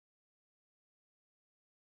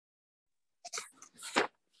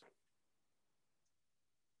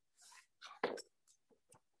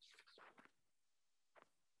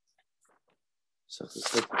So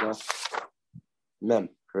Mem,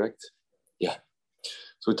 correct? Yeah.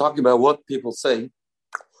 So we're talking about what people say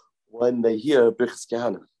when they hear Birchas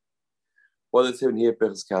Kehanim. What do they say when they hear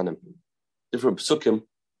Birchas Kehanim? Different psukim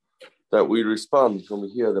that we respond when we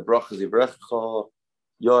hear the brachas Yivrecha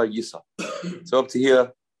Ya Yisa. So up to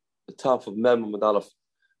here, the top of Mem and Aleph.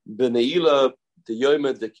 B'neila the Yom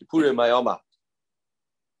the Kippurim Mayama.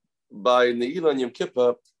 By Neila and Yom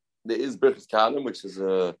Kippur, there is Birchas Kehanim, which is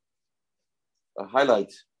a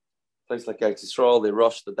highlight. Place like Eretz Yisrael, they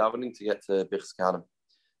rush the davening to get to Birchas Kehanim.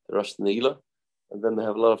 They rush the Neila, and then they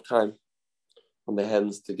have a lot of time on their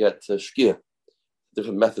hands to get to Shkia.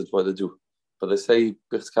 Different methods what they do. But they say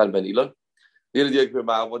Birchas Kehanim ben Neila.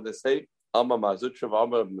 What they say, Amma Mazutra,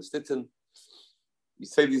 Amma Mustitin. You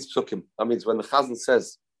say these psukim. That means when the Chazan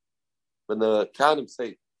says, when the Kehanim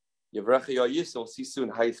say, Yevrecha Ya Yisa, we'll see soon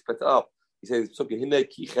how you split it up. He says, psukim, Hine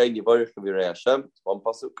Kichein Yevorech Virei Hashem, it's one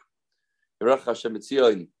pasuk. Yevrecha Hashem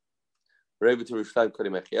Etzion, Reva to Rishlayim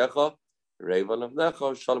Kodim Echiecha, Reva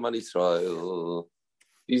Navnecha, Shalom An Yisrael.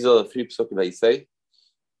 These are the three psukim that you say.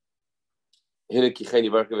 Hine Kichein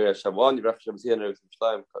Yevorech Virei Hashem 1, Yevrecha Hashem Etzion, Reva to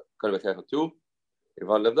Rishlayim Kodim Echiecha 2,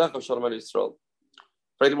 Reva Navnecha, Shalom An Yisrael.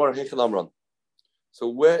 Friday morning, Hechel Amran. So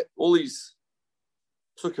where all these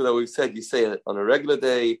psukim that we've said, you say it on a regular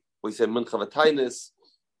day, we say Mincha V'Tainis,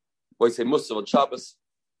 we say Musaf on Shabbos,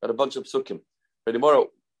 and a bunch of psukim. But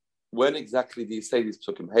tomorrow, when exactly do you say these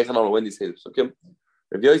psukim? When do you say these psukim?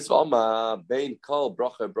 Rav Yosef Amma, Bein Kol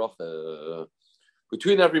Bracha Bracha.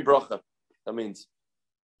 Between every bracha, that means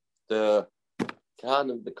the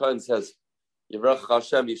Kohen says, Yivrecha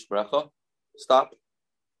Hashem Yishmerecha, stop.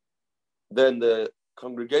 Then the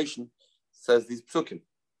congregation says these psukim.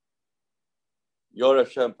 Yor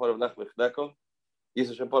Hashem Parav Lech V'Chneko, Yis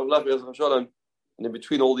Hashem Parav Lech V'Yazach Shalom. And in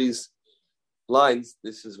between all these lines,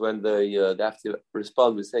 this is when they have to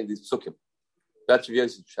respond with saying these psukim. That's Rav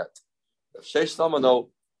Yosef chat. Sheish Samano,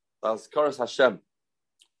 as Karas Hashem.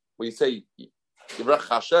 When you say Yivrach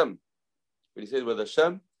Hashem, when you say it with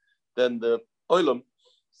Hashem, then the Olam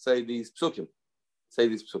say these psukim.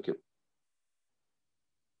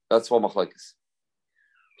 That's one machlokes.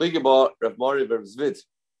 About Rav Mari versus Zvid.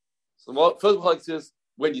 So what first machlokes is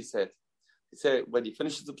when you say it. He said when he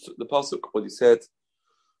finishes the pasuk, what he said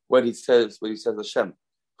when he says Hashem.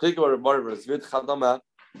 About Rav Mari versus Zvid. Chadama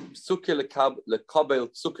psuke lekabel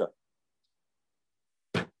psuka.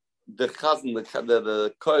 The chazan,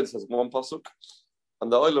 the Kohen says one pasuk,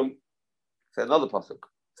 and the Olam say another pasuk.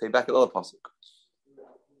 Say back another pasuk.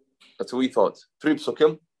 That's what we thought. 3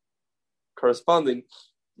 psukim corresponding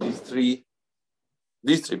these three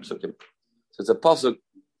psukim. So it's a pasuk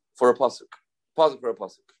for a pasuk. Pasuk for a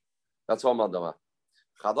pasuk. That's one madama.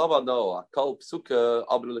 Chadava no, akal psuka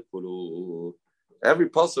abel lekulu. Every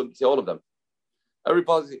pasuk, you say all of them. Every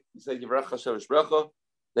pasuk, you say Yivrecha Hashem Yishmerecha,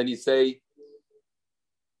 then you say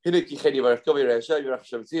Hine Kichein Yivrecha Hashem Yivrecha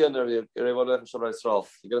Hashem Tzion, Reva Navnecha Shalom An Yisrael.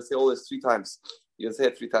 You're going to say all this 3 times. You're going to say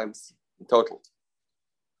it 3 times in total.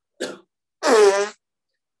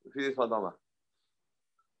 Repeat this madama.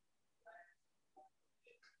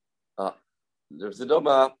 There's a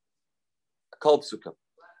doma, kol psuka,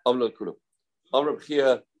 amlo kulu. Amro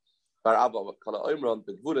b'chia bar abba kala oimran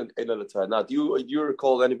b'gvuren eina l'tayah. Now, do you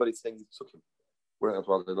recall anybody saying these psukim? Where has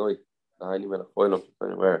one the anywhere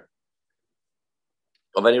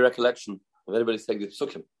of any recollection of anybody saying these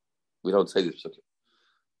psukim? We don't say these psukim.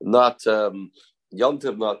 Not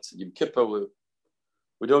Yontiv, not Yom Kippur.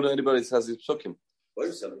 We don't know anybody that says these psukim. Why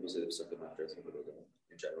do some people say the psukim after some people don't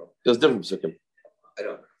in general? There's different psukim. I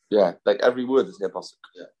don't know. Yeah, like every word is a pasuk.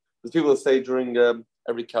 Yeah. There's people that say during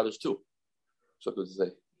every kaddish too. So good to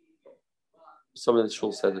say. Someone in the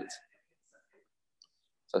shul says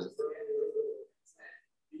it.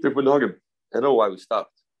 People know him. I know why we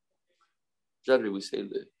stopped. Generally, we say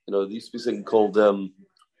there used to be something called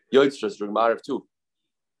yoitzras during Ma'ariv too.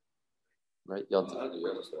 Right? I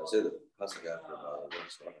say the pasuk after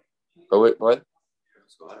Oh wait, what?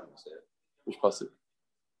 So I don't say it. Which pasuk?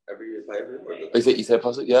 Every word. You say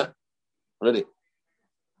pasuk, yeah? Already?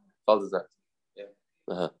 How does that?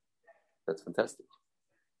 Yeah. That's fantastic.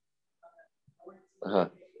 You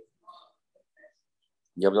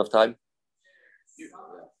have enough time?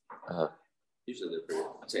 Yeah. Usually they're pretty.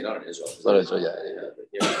 I'm saying not in Israel. Not in Israel,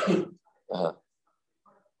 yeah.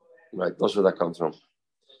 Right, that's where that comes from.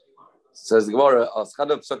 Says the Gemara, as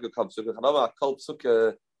Chanav Psuka comes to Chanava, Kol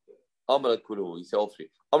Psuka Amar Kulu. You say all 3.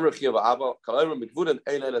 Amar Chiyav Abba, Kalayim Mikvuden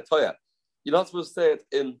Ein Ein Toya. You're not supposed to say it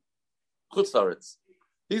in Chutz La'aretz.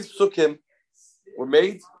 These psukim were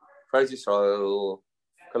made for Eretz Yisrael.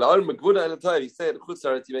 Kalayim Mikvuden Ein Ein Toya. You say it in Chutz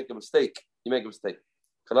La'aretz, you make a mistake.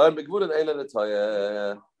 Kalayim Mikvuden Ein Ein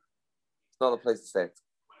Toya. not a place to say it.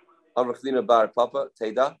 Amr Chdina Bar Papa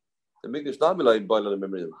Teda. The Migdash not be like boiling the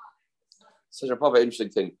memory. Says your Papa, interesting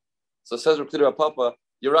thing. So says Rav Chdina Bar Papa,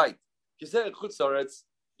 you're right. If you say it Chutz Haaretz,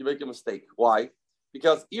 you make a mistake. Why?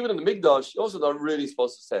 Because even in the Migdash, you're also not really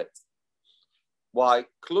supposed to say it. Why?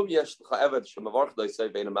 Klum yesh l'cha eved shemavarch do say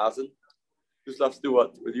bein amazin. You just have to do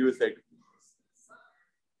what you think.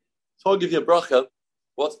 So I'll give you a bracha.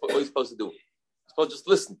 What are you supposed to do? You're supposed to just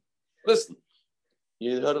listen. Listen.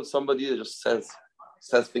 You heard of somebody that just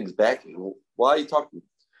says things back. Why are you talking?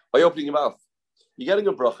 Why are you opening your mouth? You're getting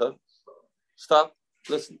a bracha. Stop,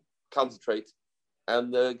 listen, concentrate,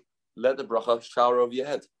 and let the bracha shower over your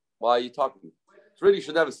head. Why are you talking? It's really, you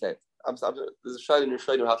should never say it. There's a shayla in your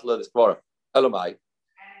shayla how to learn this Gemara. Elamai.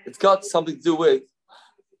 It's got something to do with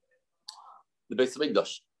the Beis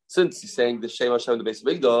Hamikdash. Since he's saying the Shem Hashem the Beis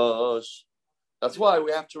Hamikdash, that's why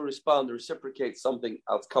we have to respond, reciprocate something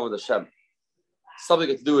else covered Hashem. Something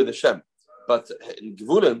to do with Hashem. But in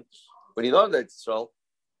Gevunim, when you're not in Eretz Yisrael,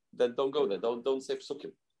 then don't go there. Don't say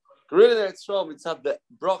Psukim. Really, in Eretz Yisrael, it's not the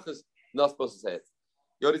brachas not supposed to say it.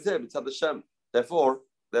 You already said it's not the Hashem. Therefore,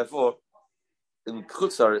 in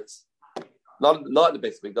Chutz Haaretz, not in the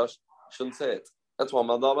Beis Hamikdash, you shouldn't say it. That's why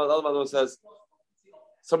Madonna says.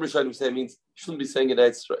 Some Rishonim say it means you shouldn't be saying it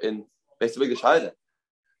in Beis Hamikdash either.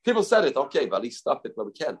 People said it, okay, but at least stop it when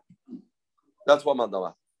we can. That's what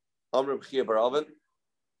Madonna. Amr B'chia Baravin.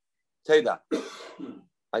 Teda.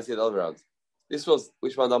 I say it all around. This was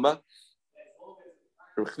which Madonna?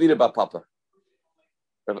 Rechnina Bar Papa.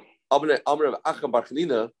 Amr Acham Bar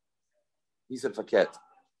Chanina. He said Faket.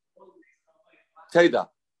 Teda.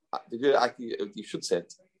 You should say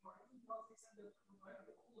it.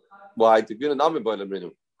 Why? The good name boiling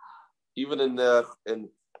rinu. Even in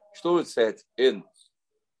Shlomo said in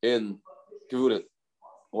Gevunim.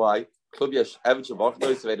 Why? Klub yesh eved shabach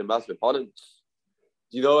nois v'edem mas v'panim.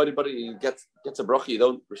 Do you know anybody who gets a bracha? You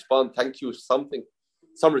don't respond. Thank you. Some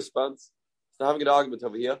response. So having an argument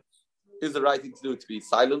over here. Is the right thing to do to be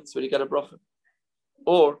silent when you get a bracha,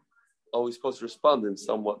 or are we supposed to respond in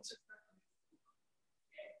some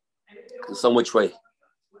which way?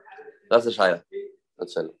 That's a shayla.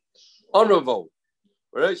 That's it. Honorable.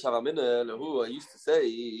 I used to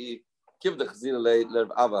say, give the chazina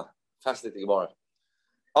le'Rav Ava. Fascinating Gemara.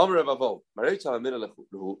 Honorable. I used to say,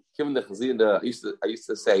 give the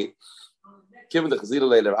chazina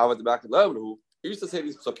le'Rav Ava the back of the he used to say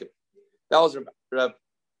these psukim. That was Rav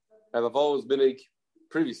Avo's minig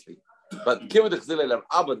previously. But give the chazina le'Rav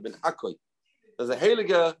Ava bin Akoy. There's a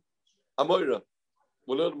heilige Amoira.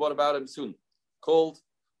 We'll learn more about him soon. Called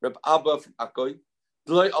Rav Abba from Akoy.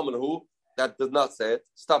 That does not say it.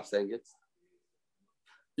 Stop saying it.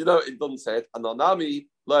 You know, it doesn't say it. And Anami,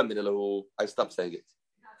 I stopped saying it.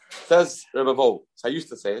 Says Rav Avo. So I used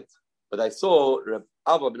to say it, but I saw Rav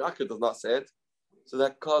Abba bin Akoy does not say it. So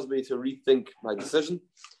that caused me to rethink my decision.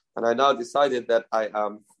 And I now decided that I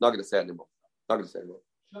am not going to say it anymore. Not going to say it anymore.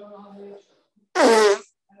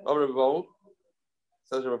 Rav Avo.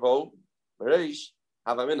 Says Rav Avo.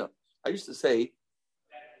 I used to say,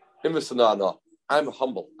 I'm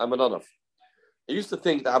humble. I'm an enough. I used to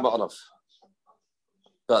think that I'm an enough.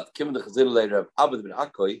 But given the chazil later of Abed bin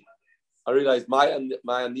Akoy, I realized my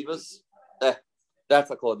anivas, that's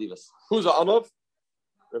a called anivas. Who's an enough?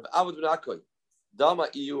 Rav Abed bin Akoy. Dama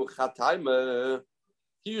iyu chataima.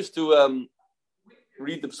 He used to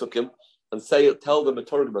read the psukim and tell them a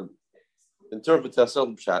turgman, interpret a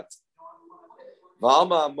certain pshat.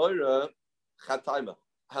 V'ama amoira chataima.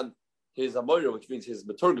 And his amoira, which means his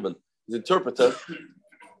meturgman, his interpreter,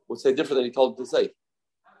 would say different than he told him to say.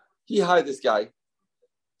 He hired this guy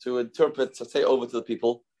to interpret, to say over to the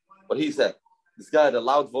people what he said. This guy had a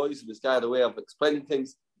loud voice, and this guy had a way of explaining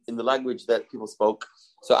things in the language that people spoke.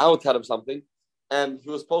 So I would tell him something, and he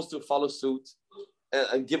was supposed to follow suit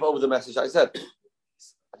and give over the message I said.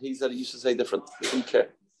 He said he used to say different. He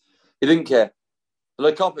didn't care.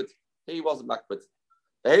 Like Kopit, he wasn't makbid.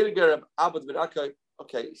 The Heiliger Abed bin Akoy,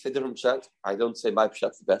 okay, you say different pshat. I don't say my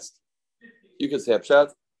pshat's the best. You can say a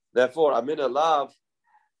pshat. Therefore, I'm in a love.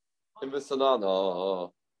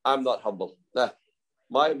 No, I'm not humble. Nah.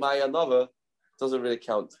 My another doesn't really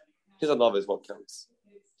count. His another is what counts.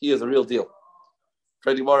 He is a real deal.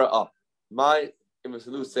 Freddie Mora, my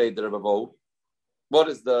Imesanu say the Rebbe. What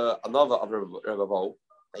is the another of Rebbe?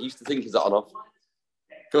 I used to think he's an enough.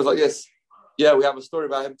 It goes like this. Yeah, we have a story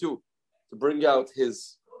about him too, to bring out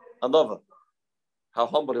his another, how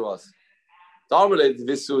humble he was. The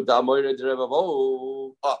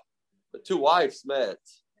two wives met.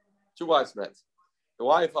 The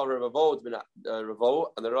wife of Revo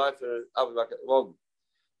and the wife of Abu Bakr.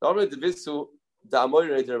 Normally, the visu the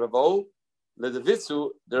amoyre the Revo The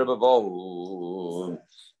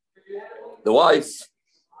wife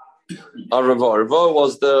of Ravo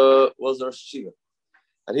was the Rosh Hashiva.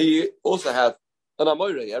 And he also had an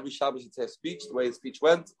Amoire. Every Shabbos he'd say a speech. The way his speech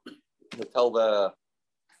went, he would tell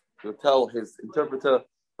his interpreter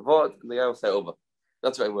the word, and the guy would say over.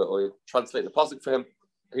 That's right. We translate the pasuk for him,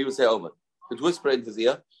 and he would say over. He'd whisper into his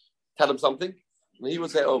ear, tell him something, and he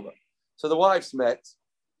would say over. So the wives met,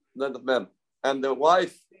 and the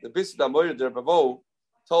wife, the Bisud Amoire der Bavo,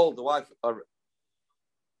 told the wife, the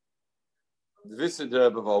Bisud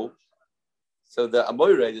der Bavo. So the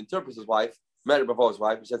Amoire, the interpreter's wife, met Bavo's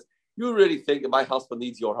wife, and says, "You really think that my husband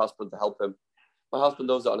needs your husband to help him? My husband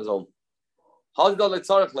knows it on his own. How did like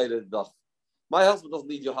Tzarech later? My husband doesn't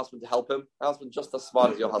need your husband to help him. My husband just as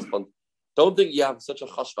smart as your husband. Don't think you have such a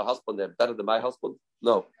chashva husband there, better than my husband.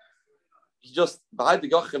 No. He just behind the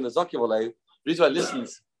gach and the zakivale. The reason why he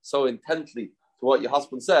listens so intently to what your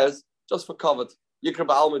husband says, just for covet. Yikra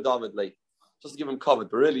ba'alma David late, just to give him covet.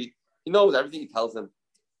 But really, he knows everything he tells him.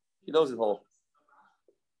 He knows it all.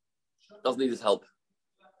 Doesn't need his help.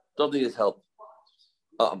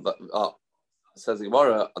 Says the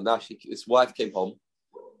Gemara, and now his wife came home.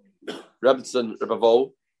 Rebbetzin,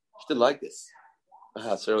 Rebavo, she didn't like this.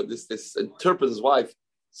 So this interpreter's wife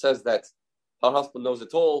says that her husband knows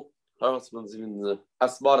it all. Her husband's even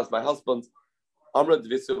as smart as my husband. Amra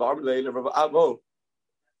Dvisu, Amra Rebavo.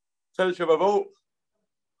 Says Rebavo,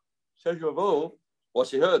 what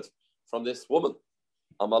she heard from this woman.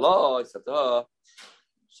 Amala, I said to her,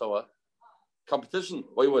 so competition,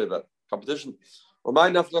 what are you worried about? Competition.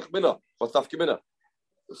 What's nafkemina?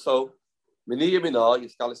 So, miniyamina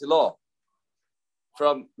yiskalis law.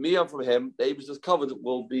 From me and from him, the Abel's covenant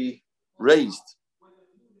will be raised.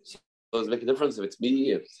 So does it make a difference if it's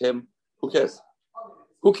me, if it's him? Who cares?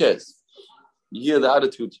 You hear the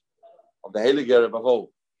attitude of the Heiliger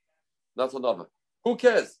Bavo. That's another. Who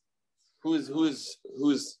cares? Who's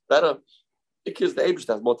better? Because the Abel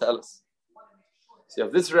has more to us. So you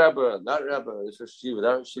have this rabbi and that rabbi, this Shiva,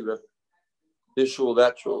 that Shiva, this shul,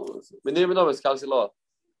 that shul. There's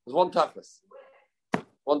one tachlis.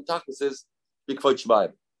 One tachlis is big fight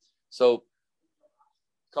Shemaim. So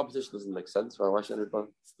competition doesn't make sense. Why should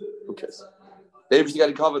everybody? Who cares? The Abel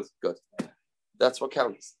getting covered. Good. That's what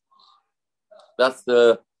counts. That's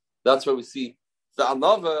where we see the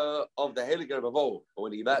another of the Heiliger Bavo.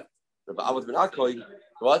 When he met Rabbi Avad ben Akkoy,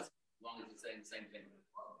 what? As long as it's saying the same thing.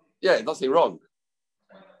 Yeah, it's not saying wrong.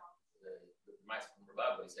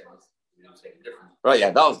 Right,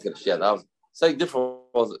 yeah, that was good. Yeah, that was saying different.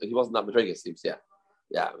 He wasn't that Madriga, seems. Yeah.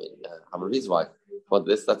 I mean, I'm a reason why. But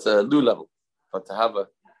that's a new level. But to have a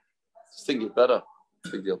thing is better,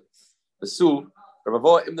 big deal. The Su,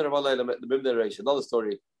 Rabavo Ibn the Bimner Reish, another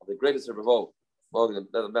story of the greatest Rabavo, Morgan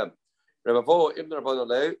and Mem. Rabavo Ibn the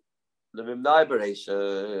Bimnai Bereish.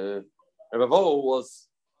 Rabavo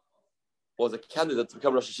was a candidate to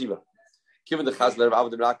become Rosh Hashiva. Given the Chazler of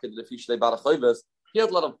Avad Rakad in the future Barachayvas, he had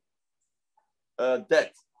a lot of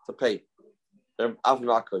debt to pay. So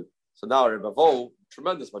now Rabavo,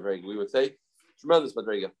 tremendous Madriga, we would say, tremendous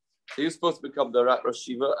Madriga. So he was supposed to become the Rosh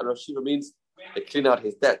Hashiva, and Rosh Hashiva means they clean out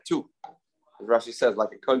his debt too. As Rashi says,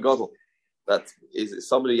 like a Kohen Gadol, that is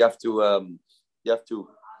somebody you have to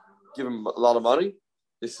give him a lot of money.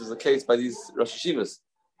 This is the case by these Rosh Hashivas.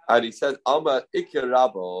 And he said, Alma Ikir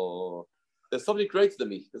Rabbo. There's somebody greater than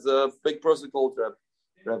me. There's a big person called Reb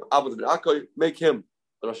Abed ben Akkoy. Make him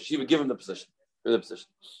the Rosh Hashiva. Give him the position. Says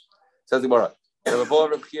the Gemara. Reb Avo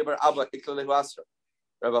Reb Chia bar Abba Ikla Lehu Asra.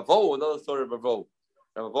 Reb Avo, another story of Reb Avo.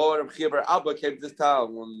 Reb Avo Reb Chia bar Abba came to this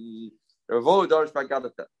town. Reb Avo Darish by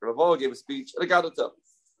Gadata. Reb Avo gave a speech at a Gadata.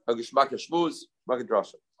 Hagishmak Shmuz, Shmak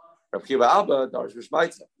Drasha. Reb Chia bar Abba Darish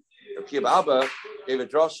Vishmaitza. Reb Chia bar Abba gave a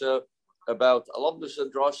drasha about a Lomdish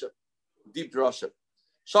drasha, deep drasha.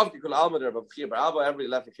 Shavki Kul Alma Reb Chia bar Abba. Everybody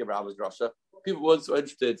left Reb Chia bar Abba's drasha. People weren't so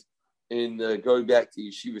interested in going back to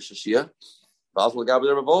Yeshiva Shashia. Basel Gabi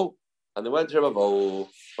Reb Avo. And they went to Reb Avo.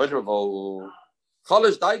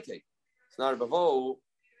 Cholish Daite. So now Reb Avo,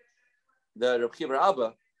 the Reb Chia bar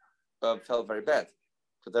Abba felt very bad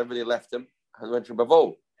because everybody left him and went to Reb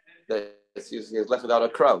Avo. He was left without a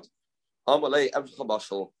crowd.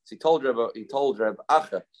 So he told Reb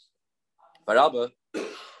Acha, bar Abba,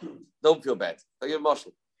 don't feel bad. I give him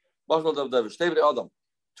mashal. Adam.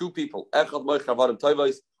 Two people.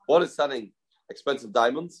 One is selling expensive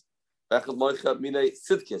diamonds. Another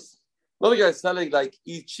guy is selling like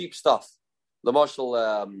cheap stuff. The marshal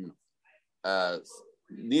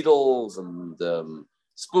needles and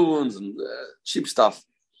spoons and cheap stuff.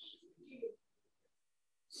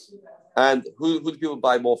 And who do people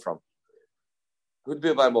buy more from?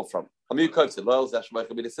 Amir Kof said,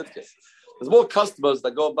 There's more customers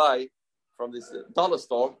that go by from this dollar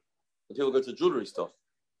store than people go to jewelry store.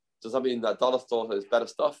 Does that mean that dollar store is better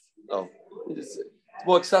stuff? No. It's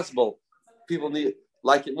more accessible. People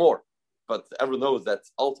like it more. But everyone knows that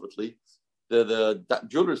ultimately that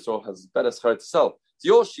jewelry store has better schar to sell. So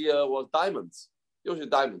your shia was diamonds. Your shia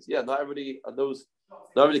diamonds. Yeah, not everybody knows.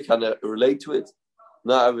 Not everybody can relate to it.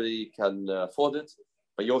 Not everybody can afford it.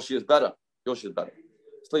 But your shia is better. Your shia is better.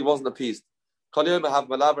 So he wasn't appeased. Every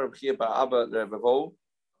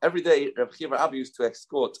day, Reb Chia bar Abba used to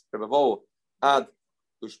escort Reb Avo ad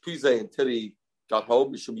Ushpize until he got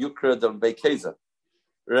home. Mishum Yukra the Beikeza.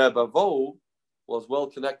 Reb Avo was well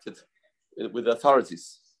connected with the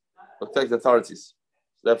authorities.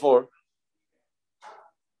 Therefore,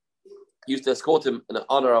 he used to escort him in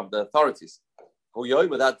honor of the authorities.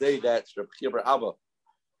 However, that day that Reb Chia bar Abba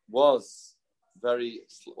was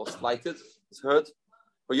slighted, was hurt.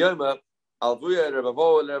 However, that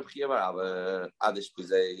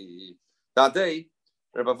day,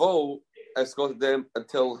 Reb Avo escorted them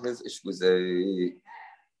until his ishbuzei.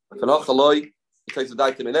 He takes the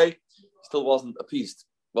daitim. He still wasn't appeased.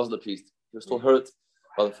 He was still hurt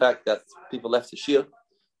by the fact that people left the shir,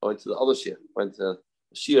 went to the other shir, went to the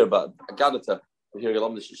shir, but Agadata, we're hearing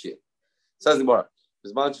along the shir. Says the Gemara,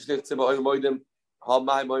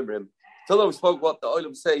 till now we spoke what the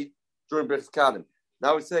olim say during Birchas Kanim.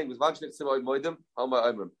 Now we're saying, when Shliach says moedim,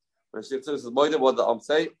 what the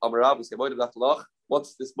say? Amarab, we say moedim lach.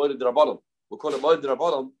 What's this moedim derabbanon? We'll call it moedim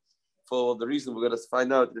derabbanon for the reason we're going to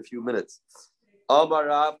find out in a few minutes.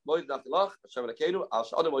 Amarab, moedim lach, Hashem Elokeinu, al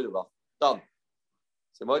sha'anu moedim lach. Done.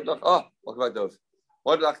 Say moedim lach. Welcome back those.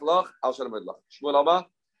 Moedim lach, al sha'anu moedim lach. Shmuel Amar,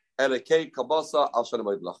 Elokei kabasa, al sha'anu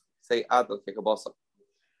moedim lach. Say ad elokei kabasa.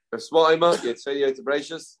 If Shmuel Amar, Yitzvei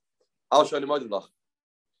Yitzvei al sha'anu moedim lach.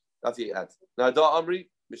 That's the ad. Now, Da Amri,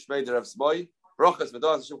 Mishmei Derav Smoi, Rochas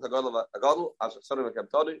V'Da Hashem Kagadol Al Shachsonim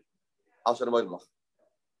V'Kemtoni, Al Shalom Moed.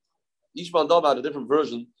 Each man had a different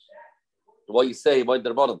version of what you say about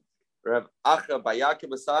the bottom. Rav Acha Bayakim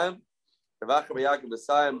Messiah, Rav Acha Bayakim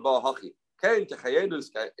Messiah Ba Hachi. Came to Chayenu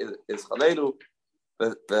is Chalenu,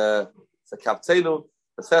 the Kaptenu,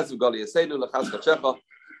 the Seth of Gali Yasenu, Lachas Kachecha,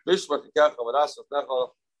 Mishma Kachecha, Vanas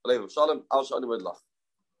Necha, Balev Shalom, Al Shalom Moed.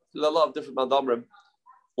 There's a lot of different mandamrim.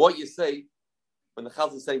 What you say when the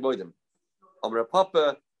Chazal is saying Moedim. Amra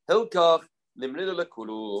Papa, Hilkach, Nimrinu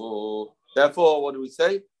Lekulu. Therefore, what do we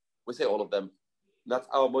say? We say all of them. That's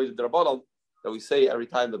our Moedim Derabanan that we say every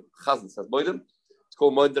time the Chazal says Moedim. It's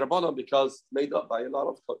called Moedim Derabanan because it's made up by a lot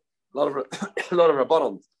of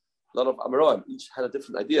Rabbanans, a lot of Amaroim. Each had a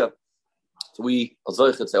different idea. So we, as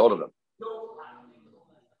Zoichet, say all of them.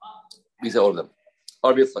 We say all of them.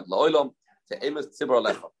 Arbius like La'olam, Te'emes Tzibur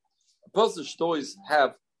Alecha. A person should always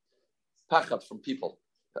have pachat from people.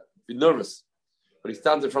 Be nervous when he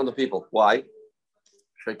stands in front of people. Why?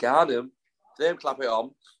 We make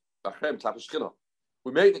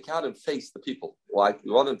the kahanim face the people. Why?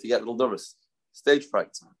 We want them to get a little nervous. Stage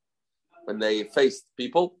fright. When they face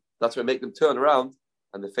people, that's when we make them turn around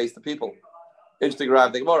and they face the people. Interesting,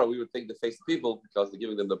 Rav the Gemara, we would think they face the people because they're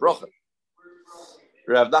giving them the bracha.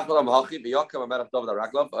 Rav Nachman Hachi, B'Yakam Amelach David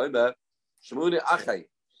Araglov, Omer, Shemuni Achai.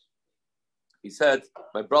 He said,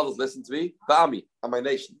 my brothers listen to me, Ba'ami, and my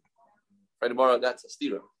nation. Right, tomorrow, that's a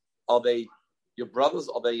stira. Are they your brothers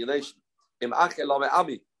or are they your nation? Im Achai Lame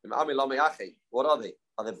Ami, Im Ami Lame Achai. What are they?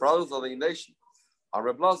 Are they brothers or are they your nation?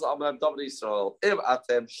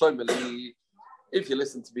 If you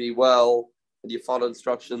listen to me well and you follow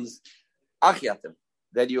instructions, Achiatem,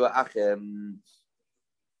 then you are Achem.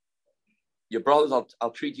 Your brothers,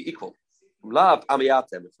 I'll treat you equal. Lav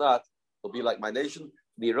Amiatem. If not, it'll be like my nation.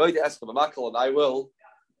 And I will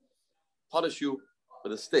punish you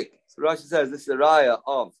with a stick. So Rashi says this is a raya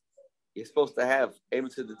of you're supposed to have aim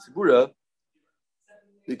to the tzibura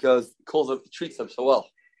because he treats them so well.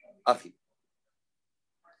 Achi.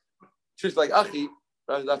 Treats like Achi,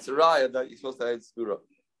 that's a raya that you're supposed to have tzibura.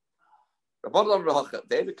 Why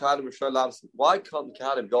can't the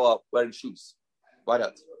Kahanim go up wearing shoes? Why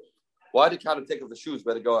not? Why did Kahanim take off the shoes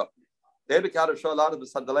where they go up? Why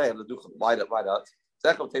not?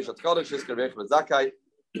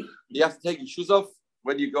 You have to take your shoes off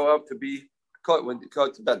when you go out to be when you go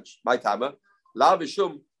to bench. My timer. It's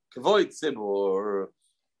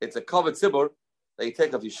a covered tzibur that you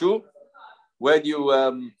take off your shoe when you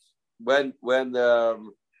when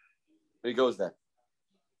he goes there.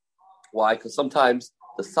 Why? Because sometimes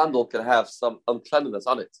the sandal can have some uncleanliness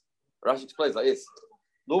on it. Rashi explains like this.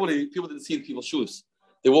 Normally, people didn't see people's shoes.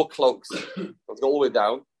 They wore cloaks. Let's go all the way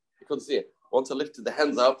down. You couldn't see it. Once I lifted the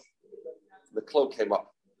hands up, the cloak came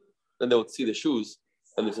up. Then they would see the shoes.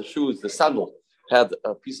 And if the shoes, the sandal, had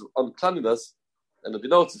a piece of uncleanliness, and it'll be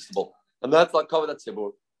noticeable. And that's not covered at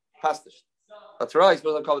Tzibur. Pastish. That's right, it's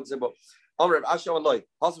not covered at Tzibur. Amr, Asha and Loi.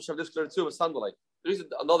 Hasam Shem this clear too with sandal like. The reason,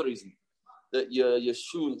 another reason that your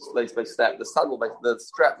shoes legs may snap, the sandal the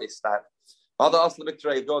strap may snap. Other Asla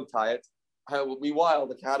Victory go and tie it. Meanwhile,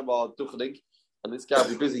 the Kadma Duchening, and this guy will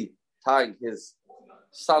be busy tying his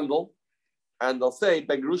sandal, and they'll say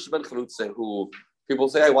Ben Gerush Ben Chalutze, who people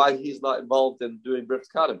say, hey, why he's not involved in doing Brich's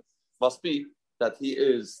Kadim. Must be that he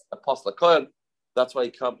is Apostle Kohen, that's why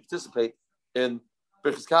he can't participate in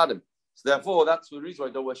Brich's Kadim. So therefore, that's the reason why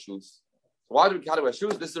I don't wear shoes. So why do we Kadim wear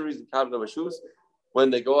shoes? This is the reason Kadim don't wear shoes. When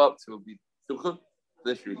they go up to be Duchen,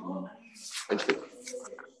 this reason.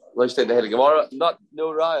 Let's take the Heilige Gemara, not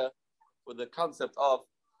no raya with the concept of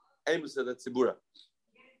Amos and Tzibura.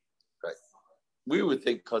 Right. We would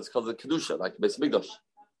think because it's called the Kedusha, like Beis Mikdash.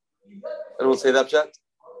 Anyone say that yet?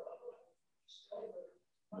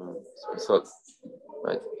 So,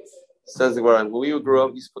 right. Says the Gemara, when we grew up,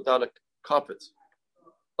 we used to put down a carpet.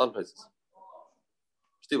 A lot of places.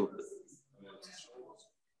 Still.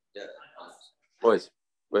 Yeah. Boys,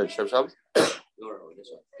 where Shem Shabbos?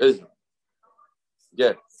 Israel.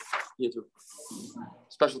 Yeah, here too.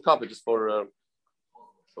 Special carpet just for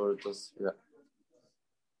just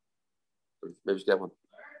maybe just get one.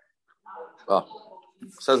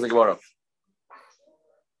 Says the Gemara.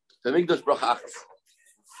 The Mikdash bracha achas.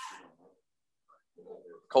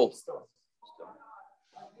 Cold.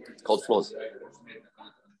 It's cold floors.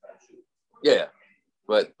 Yeah,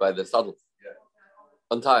 right by the saddle.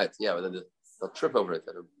 Untie it. Yeah, but then they'll trip over it.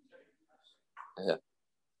 Yeah.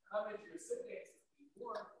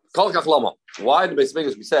 Why in the Beis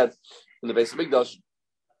Mikdash we said in the Beis Mikdash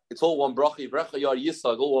it's all one bracha, yar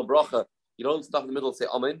yisag, all one bracha. You don't stop in the middle and say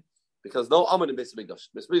amen because no amen in Beis Mikdash.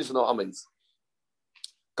 Beis Mikdash no amens.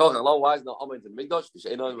 Why is no amen in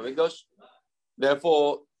Mikdash?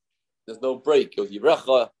 Therefore, there's no break. You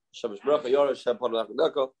go Shemesh bracha, yar Shem Panu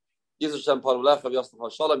Lecha, Yisrael Shem Panu Lecha,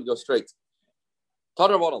 Yasnach Shalom. You go straight.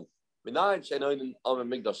 Taner Vodon. Minayin sheinoin amen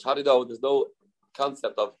Mikdash. How do you know? There's no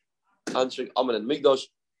concept of answering amen and Mikdash.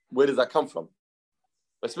 Where does that come from?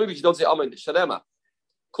 But maybe you don't say amen. Shalema.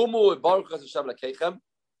 Kumu baruch Hashem lekeichem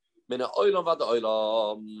min ha'olam v'ad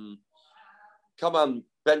ha'olam. Come on,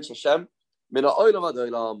 bench Hashem min ha'olam v'ad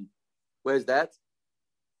ha'olam. Where's that?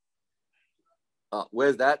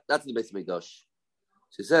 Where's that? That's in the Beis Mikdash.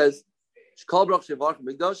 She says, "Shkol baruch shevarch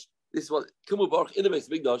Mikdash." This is what kumu baruch in the Beis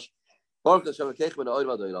Mikdash. Baruch Hashem lekeichem min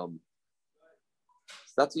ha'olam v'ad ha'olam.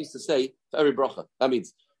 So that's what he used to say for every bracha. That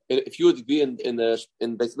means if you would be in Beis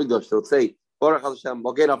Mikdash, they would say, Baruch Hashem,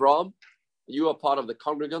 Magen Avraham, you are part of the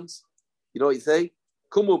congregants. You know what you say?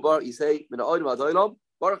 Kumu Bar, you say, Min ha'olam v'ad ha'olam,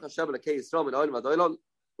 Baruch Hashem Elokei Yisrael, Min ha'olam v'ad ha'olam,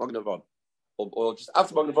 Magen Avraham. Or just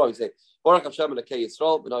after Magen Avraham, you say, Baruch Hashem Elokei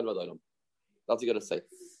Yisrael, Min ha'olam v'ad ha'olam. That's what you got to say.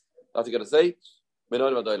 That's what you got to say. Min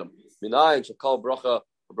ha'olam v'ad ha'olam. Minayin shekal bracha,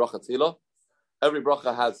 bracha tehillah. Every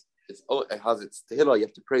bracha has its tehillah. You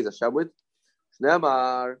have to praise Hashem with.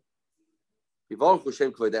 Shneimar. That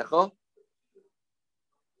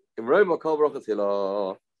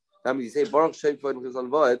means you say Baruch Shem Kvod Mechizal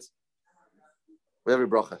Vayet with every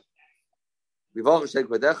bracha. Baruch Shem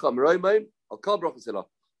Kvodecha Meroimim Al Kol Bracha Tila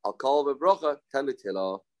Al Kol Bracha Ten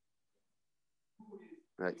Tila.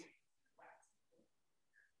 Right.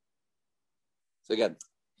 So again,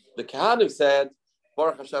 the Kohanim said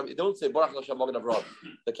Baruch Hashem. You don't say Baruch Hashem Magen Avraham.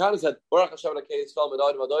 The Kohanim said Baruch Hashem Lekei Yisrael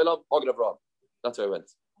Medodim Adolam Magen Avraham. That's where I went.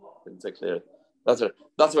 Didn't say clear. That's where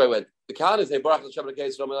I went. The Kohanim say Baruch Hashem Lekei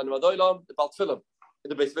Yisrael Medodim Adolam. The Baltfilim in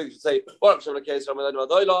the base should say Baruch Hashem Lekei Yisrael Medodim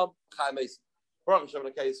Adolam Chaim Meis. Baruch Hashem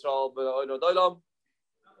Lekei Yisrael Medodim Adolam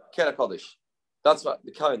Kera Kodesh. That's what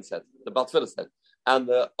the Kohen said. The Baltfilim said, and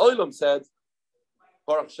the Olam said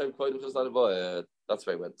Baruch Hashem Kvod Mechizal Vayet. That's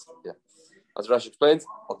where I went. Yeah. As Rashi explains,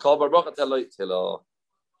 I'll call Baruch Tilo.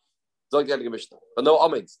 Don't get a Mishnah. But no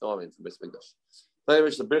amens in Beis Mikdash. Then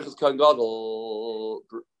the Birchas Kohen Gadol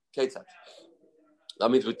Ketzat. That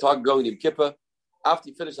means we talk going Yom Kippur. After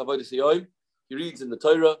he finished Avodas Yom, he reads in the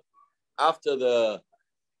Torah. After the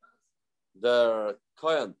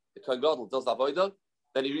Kohen Gadol does the Avodah,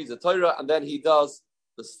 then he reads the Torah, and then he does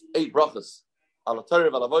the 8 brachas. Al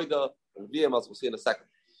Torah, Al Avodah, and V'yam, as we'll see in a second.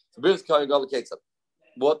 So Birchas Kohen Gadol Ketzat.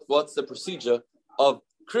 What's the procedure of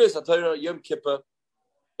Kriyas HaTorah Yom Kippur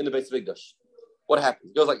in the Beis Mikdash? What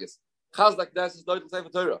happens? It goes like this. Chazdak Knesses Noitel Sefer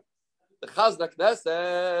Torah. The Chazdak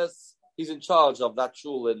Knesses, he's in charge of that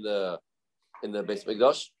shul in the Beis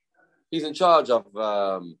Mikdash. He's in charge of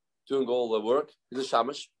doing all the work. He's a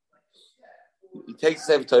shamash. He takes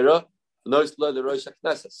the Sefer Torah. The Rosh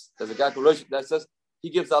Knesses. There's a guy called Rosh Knesses. He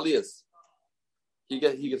gives aliyahs. He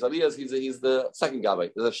gives aliyahs. He's the second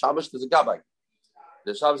gabbai. There's a shamash. There's a gabbai.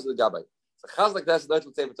 The Shabbos is the Gabbai. So Chaz like that is not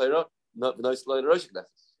Sefer Torah, not the Nois Lo Rosh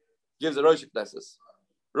Knesses. Gives the Rosh Knesses.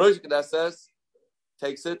 Rosh Knesses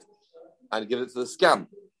takes it and gives it to the Scam.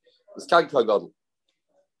 The Scam Kohen Gadol.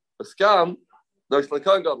 The Scam Nois Lo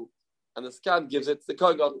Kohen Gadol, and the Scam gives it to the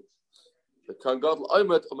Kohen Gadol. The Kohen Gadol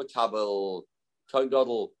Omet Umakabel. Kohen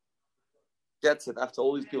Gadol gets it after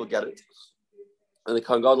all these people get it, and the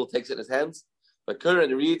Kohen Gadol takes it in his hands. The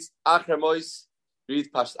Quran reads Achar Mois, reads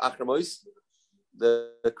Pashas Achar Mois,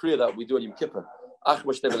 the Kriya that we do on Yom Kippur. Achar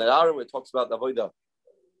Mois Nevel Aaron, where it talks about the Avodah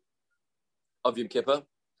of Yom Kippur,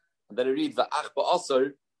 and then it reads the Achba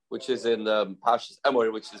Asor, which is in Pashas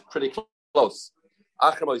Emor, which is pretty close.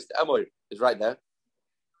 Achar Mois to Emor is right there.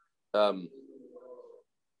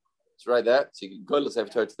 It's right there. So you can go to the Sefer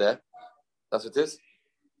Torah to there. That's what it is.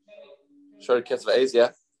 Sure, Kesef A's,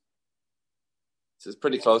 yeah. So it's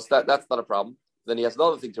pretty close. That's not a problem. Then he has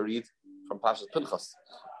another thing to read from Pashas Pinchas.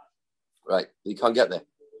 Right, you can't get there.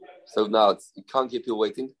 So now you can't keep people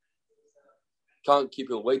waiting. Go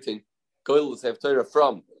to the Sefer Torah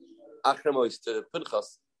from Achar Mois to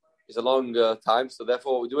Pinchas is a long time. So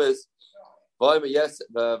therefore, what we do is, when they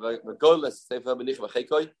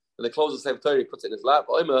close the Sefer Torah, he puts it in his lap.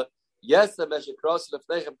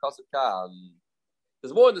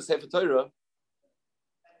 There's more in the Sefer Torah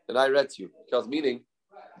than I read to you, because meaning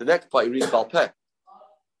the next part he reads Baal Peh.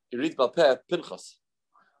 He reads Baal Peh Pinchas.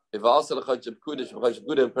 If since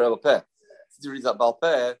he reads that Baal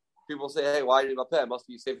Peh, people say, "Hey, why are you reading Baal Peh? Must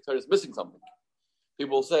be Sefer Torah is missing something."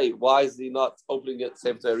 People say, "Why is he not opening it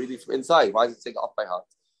Sefer Torah reading from inside? Why is he taking it off by heart?"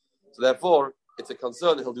 So therefore, it's a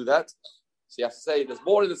concern that he'll do that. So you have to say, "There's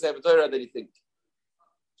more in the Sefer Torah than you think."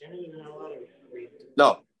 Generally, you're not allowed to read.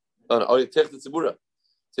 No. Only take the Tzibura.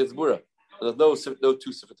 There's no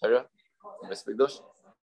two Sefer Torah.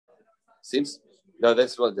 Seems? No,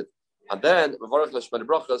 that's what it did. And then,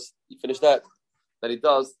 he finished that. Then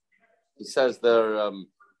he says the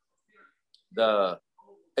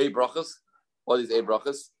A brachas. What is A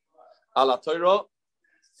brachas? Ala Torah,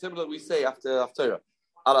 similar we say after Torah.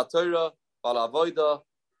 Ala Torah, Vala Avoida,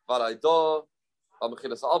 Vala Idah, Vala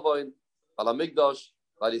Mechilas Avoin, Vala Migdash,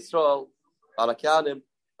 Vala Yisrael, Vala Kanim,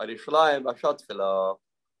 Vala Yerushalayim, Vala Tefillah.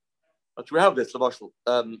 But we have this,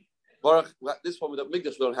 Baruch, this one with the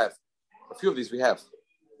Migdash we don't have. A few of these we have.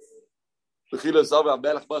 We do that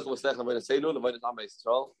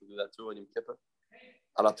too on Yom Kippur.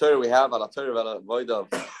 Ala Torah we have, Ala Torah, Ala Voida,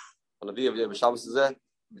 Ala Via, Shabbos is there.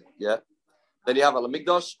 Yeah. Then you have Ala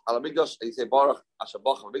Migdash, you say Baruch,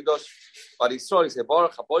 Ashabach, Ala Migdash. By Yisrael, you say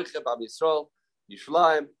Baruch, Haboiche, Bam Yisrael,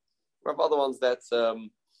 Yishlaim. We have other ones that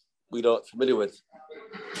we don't familiar with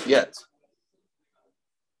yet.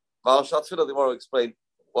 Baal Shat Tefillah, the Gemara will explain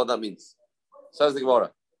what that means. Says the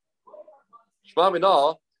Gemara. Shema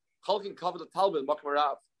Minah, Chalkin covered the Talmud, Makam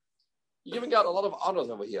Rav. You're giving out a lot of honors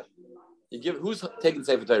over here. Who's taking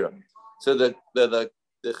Sefer Torah? So the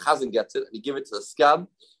Chazan gets it, and you give it to the Scam.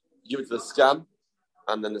 You give it to the Scam,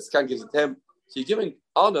 and then the Scam gives it to him. So you're giving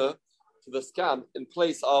honor to the Scam in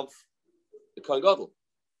place of the Kohen Gadol.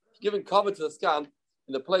 You're giving cover to the Scam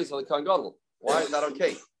in the place of the Kohen Gadol. Why is that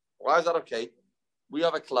okay? We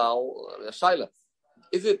have a klal, a shaila.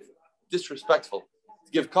 Is it disrespectful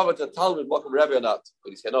to give cover to the Talmud, Makam Rebbe or not?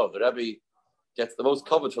 But he said, no, the Rebbe gets the most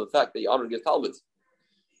covered for the fact that he honored his Talmud.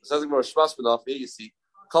 Says more Shmas Benaf, here you see,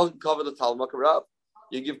 cover the Talmud, Makam Rab.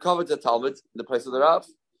 You give cover to the Talmud in the place of the Rav,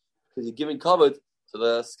 because you're giving cover to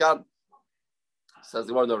the Scam. Says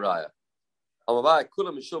the word no Raya.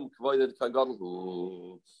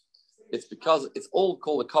 It's because it's all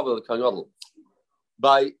called the cover of the Kohen Gadol.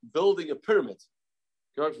 By building a pyramid,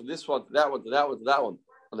 going from this one to that one to that one to that one,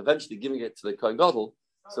 and eventually giving it to the Kohen Gadol,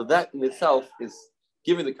 so that in itself is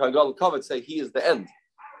giving the Kohen Gadol cover to say he is the end,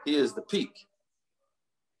 he is the peak,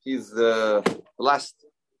 he's the last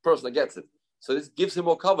person that gets it. So this gives him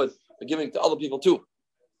more cover than giving it to other people too.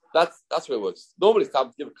 That's where it works. Normally it's time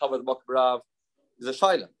to give a cover to Makam Rav is a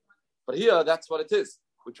shaila, but here that's what it is.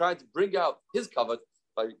 We're trying to bring out his cover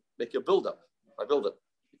by making a build up. You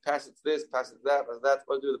pass it to this, pass it to that, pass that.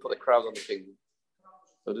 What do they put the crowns on the king?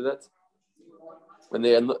 Don't do that. When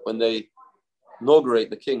they inaugurate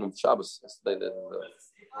the king on Shabbos, yesterday,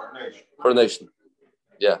 coronation.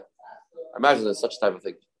 Yeah, imagine there's such type of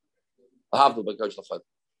thing.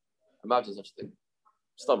 Imagine such a thing.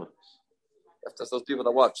 Stomach. That's those people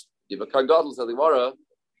that watched. You have a Kohen Gadol, says the Gemara.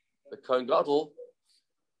 The Kohen Gadol,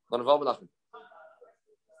 none of Menachem.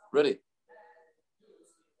 Ready?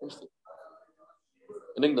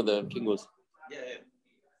 In England, the king was. Yeah.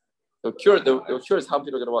 They were curious how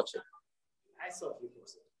people are going to watch it. I saw a few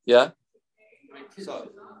books. Yeah? So,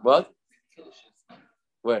 What?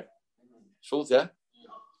 Where? Schultz, yeah?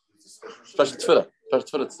 Special tefillah. First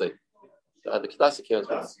tefillah today. The classic here.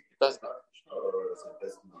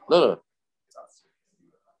 No.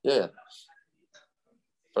 Yeah.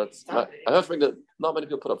 But I heard from that not many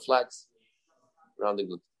people put up flags around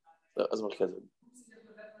England. As much as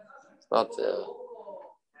it's not.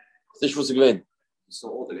 This was again. So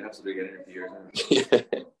old that you have to do it in years. Yeah.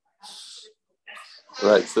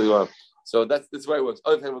 Right. So that's where it works.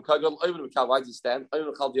 Over him, over him, why does he stand? Over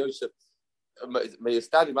him, Kal Yosef. May you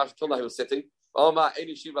stand? He was sitting. Oh my!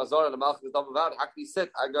 Any shiva zara the malchus is double bad. How can he sit?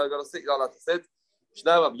 I'm gonna sit. You're allowed to sit.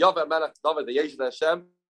 Shnei Yaveh Melech David the Yeshiva Hashem.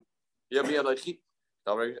 Yami Alochi.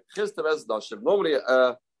 David Chistem as Nashim.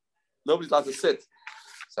 Nobody's allowed to sit.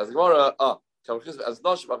 Says the Gemara. Come Chistem as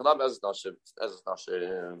Nashim. Achdam as Nashim. As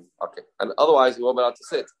Nashim. Okay. And otherwise, you won't be allowed to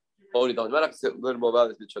sit. Only don't matter to sit. Learn more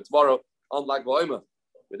about this tomorrow. Unlike Boima,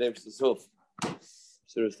 with names to self.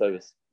 Serious service.